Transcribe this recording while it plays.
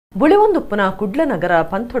ಬುಳಿವೊಂದುಪ್ಪುನ ಕುಡ್ಲ ನಗರ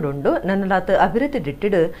ಪಂಥೊಡುಂಡು ನನ್ನಲಾತ ಅಭಿವೃದ್ಧಿ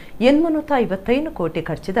ದಿಟ್ಟಿಡು 855 ಕೋಟಿ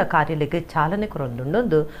ಖರ್ಚಿದ ಕಾರ್ಯಲಿಗೆ ಚಾಲನೆ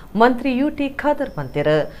ಕೊರೊಂದುಂಡೊಂದು ಮಂತ್ರಿ ಯುಟಿ ಖಾದರ್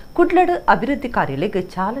ಪಂತೆರ್ ಕುಡ್ಲಡ್ ಅಭಿವೃದ್ಧಿ ಕಾರ್ಯಲಿಗೆ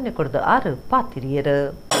ಚಾಲನೆ ಕೊಡದು ಆರು ಪಾತಿರಿಯರು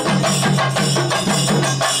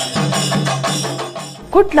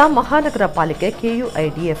ಕುಡ್ಲ ಮಹಾನಗರ ಪಾಲಿಕೆ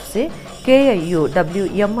KUIDFC KIU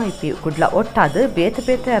WMIP ಕುಡ್ಲ ಒಟ್ಟಾದ ಬೇತೆ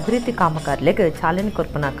ಬೇತೆ ಅಭಿವೃದ್ಧಿ ಕಾಮಗಾರಿಗಳಿಗೆ ಚಾಲನೆ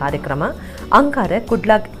ಕೊರ್ಪನ ಕಾರ್ಯಕ್ರಮ ಅಂಗಾರೆ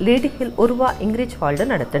Kudla lady hill Urwa English halved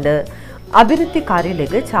ನಡೆತಂಡು ಅಭಿವೃದ್ಧಿ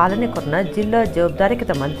ಕಾರ್ಯಗಳಿಗೆ ಚಾಲನೆ ಕೊರ್ನ ಜಿಲ್ಲಾ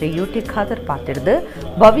ಜವಾಬ್ದಾರಿಕತ ಮಂತ್ರಿ ಯುಟಿ ಖಾದರ್ ಪಾತಿಡ್ದು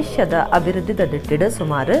ಭವಿಷ್ಯದ ಅಭಿವೃದ್ಧಿದ ದಿಟ್ಟಿಡು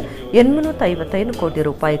ಸುಮಾರು 855 ಕೋಟಿ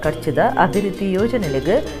ರೂಪಾಯಿ ಖರ್ಚಿದ ಅಭಿವೃದ್ಧಿ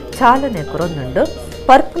ಯೋಜನೆಗಳಿಗೆ ಚಾಲನೆ ಕೊರೊಂದುಂಡು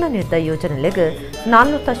ಪರ್ಪುನ ನೀಡಿದ ಯೋಜನೆಗಳಿಗೆ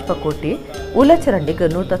 450 ಕೋಟಿ ಉಲಚರಂಡಿಗೆ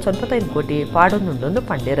 195 ಕೋಟಿ ಪಾಡೊಂದುಂಡು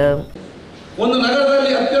ಪಂಡಿರು ಒಂದು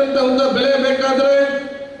ನಗರದಲ್ಲಿ ಅತ್ಯಂತ ಒಂದು ಬೆಲೆ ಬೇಕಾದರೆ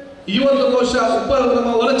ಈ ಒಂದು ಕೋಶ ನಮ್ಮ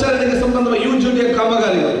ಒಳಚರಂಡಿಗೆ ಸಂಬಂಧವಾದ ಯುಜಿಡಿಯ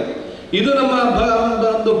ಕಾಮಗಾರಿಗಳು ಇದು ನಮ್ಮ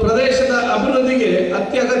ಒಂದು ಪ್ರದೇಶದ ಅಭಿವೃದ್ಧಿಗೆ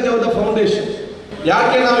ಅತ್ಯಗತ್ಯವಾದ ಫೌಂಡೇಶನ್.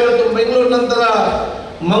 ಯಾಕೆ ನಾವು ಇವತ್ತು ಬೆಂಗಳೂರು ನಂತರ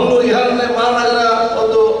ಮಂಗಳೂರು 2ನೇ ಮಹಾನಗರ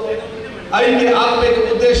ಒಂದು ಐಟಿ ಆಗಬೇಕು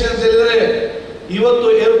ಉದ್ದೇಶ ಅಂತ ಹೇಳಿದರೆ ಇವತ್ತು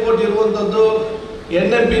ಏರ್ಪೋರ್ಟ್ ಇರುವಂಥದ್ದು,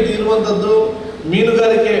 NMPT ಇರುವಂಥದ್ದು,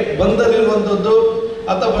 ಮೀನುಗಾರಿಕೆ ಬಂದರ್ ಇರುವಂಥದ್ದು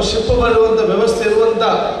ಅಥವಾ ಶಿಪ್ ಬರುವಂಥ ವ್ಯವಸ್ಥೆ ಇರುವಂಥ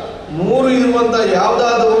 3 ಇರುವಂಥ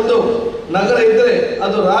ಯಾವುದಾದ್ರೂ ಒಂದು ನಗರ ಇದ್ದರೆ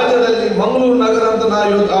ಅದು ರಾಜ್ಯದಲ್ಲಿ ಮಂಗಳೂರು ನಗರ ಅಂತ ನಾವು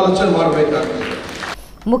ಇವತ್ತು ಆಲೋಚನೆ ಮಾಡಬೇಕಾಗ್ತದೆ.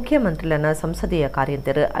 ಮುಖ್ಯಮಂತ್ರಿಲನ ಸಂಸದೀಯ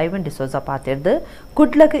ಕಾರ್ಯಂತರ ಐವನ್ ಡಿಸೋಜಾ ಪಾತಿರ್ದು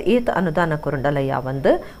ಕುಡ್ಲಗ್ ಏತ ಅನುದಾನ ಕೊರಂಡಲಯ್ಯ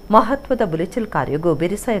ಒಂದು ಮಹತ್ವದ ಬುಲಿಚಿಲ್ ಕಾರ್ಯಗೂ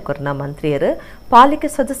ಬೆರಿಸಾಯ ಕೊರನ ಮಂತ್ರಿಯರು ಪಾಲಿಕೆ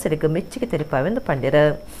ಸದಸ್ಯರಿಗೆ ಮೆಚ್ಚುಗೆ ತೆರಿಪಾವೆಂದು ಪಂಡಿರು.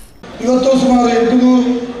 ಇವತ್ತು ಸುಮಾರು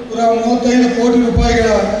 835 ಕೋಟಿ ರೂಪಾಯಿಗಳ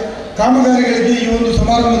ಕಾಮಗಾರಿಗಳಿಗೆ ಈ ಒಂದು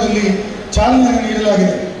ಸಮಾರಂಭದಲ್ಲಿ ಚಾಲನೆ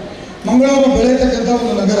ನೀಡಲಾಗಿದೆ. ಮಂಗಳೂರು ಬೆಳೆಯತಕ್ಕಂಥ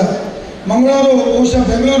ಒಂದು ನಗರ. ಮಂಗಳೂರು ಬಹುಶಃ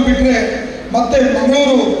ಬೆಂಗಳೂರು ಬಿಟ್ಟರೆ ಮತ್ತೆ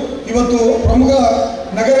ಮಂಗಳೂರು ಇವತ್ತು ಪ್ರಮುಖ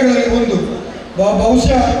ನಗರಗಳಲ್ಲಿ ಒಂದು.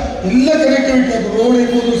 ಬಹುಶಃ ಎಲ್ಲ ಕನೆಕ್ಟಿವಿಟಿ, ಅದು ರೋಡ್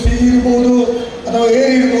ಇರ್ಬೋದು, ಸಿ ಇರ್ಬೋದು ಅಥವಾ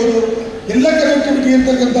ಏರ್ ಇರ್ಬೋದು, ಎಲ್ಲ ಕನೆಕ್ಟಿವಿಟಿ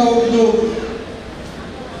ಇರ್ತಕ್ಕಂಥ ಒಂದು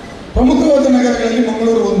ಪ್ರಮುಖವಾದ ನಗರಗಳಲ್ಲಿ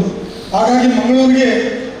ಮಂಗಳೂರು ಒಂದು. ಹಾಗಾಗಿ ಮಂಗಳೂರಿಗೆ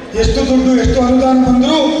ಎಷ್ಟು ದುಡ್ಡು ಎಷ್ಟು ಅನುದಾನ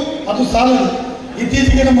ಬಂದರೂ ಅದು ಸಾಲದು.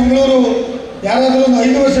 ಇತ್ತೀಚೆಗೆ ಮಂಗಳೂರು ಯಾರಾದರೂ ಒಂದು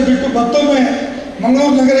 5 ವರ್ಷ ಬಿಟ್ಟು ಮತ್ತೊಮ್ಮೆ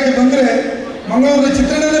ಮಂಗಳೂರು ನಗರಕ್ಕೆ ಬಂದರೆ ಮಂಗಳೂರಿನ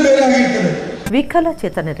ಚಿತ್ರಣವೇ ಬೇರೆ ಆಗಿರ್ತದೆ.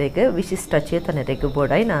 ವಿಕಲಚೇತನರಿಗೆ ವಿಶಿಷ್ಟ ಚೇತನರಿಗೆ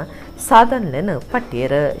ಬೋರ್ಡೈನ ಸಾಧನೆಯನ್ನು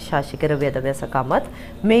ಪಟ್ಟಿಯರು ಶಾಸಕರ ವೇದವ್ಯಾಸ ಕಾಮತ್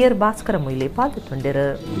ಮೇಯರ್ ಭಾಸ್ಕರ ಮೊಯ್ಲಿ ಪಾಲ್ಗೊಂಡಿರು.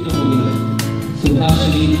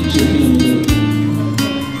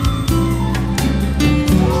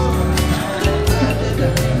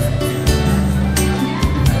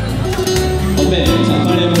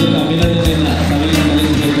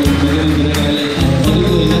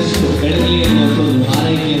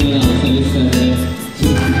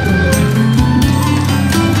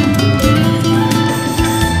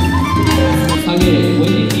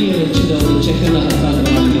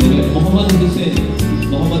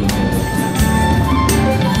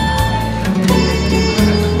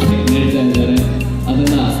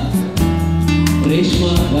 ಅದನ್ನ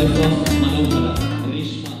ರೇಷ್ಮಾ ವೈಫ್ ಆಫ್ ಮನೋಹರ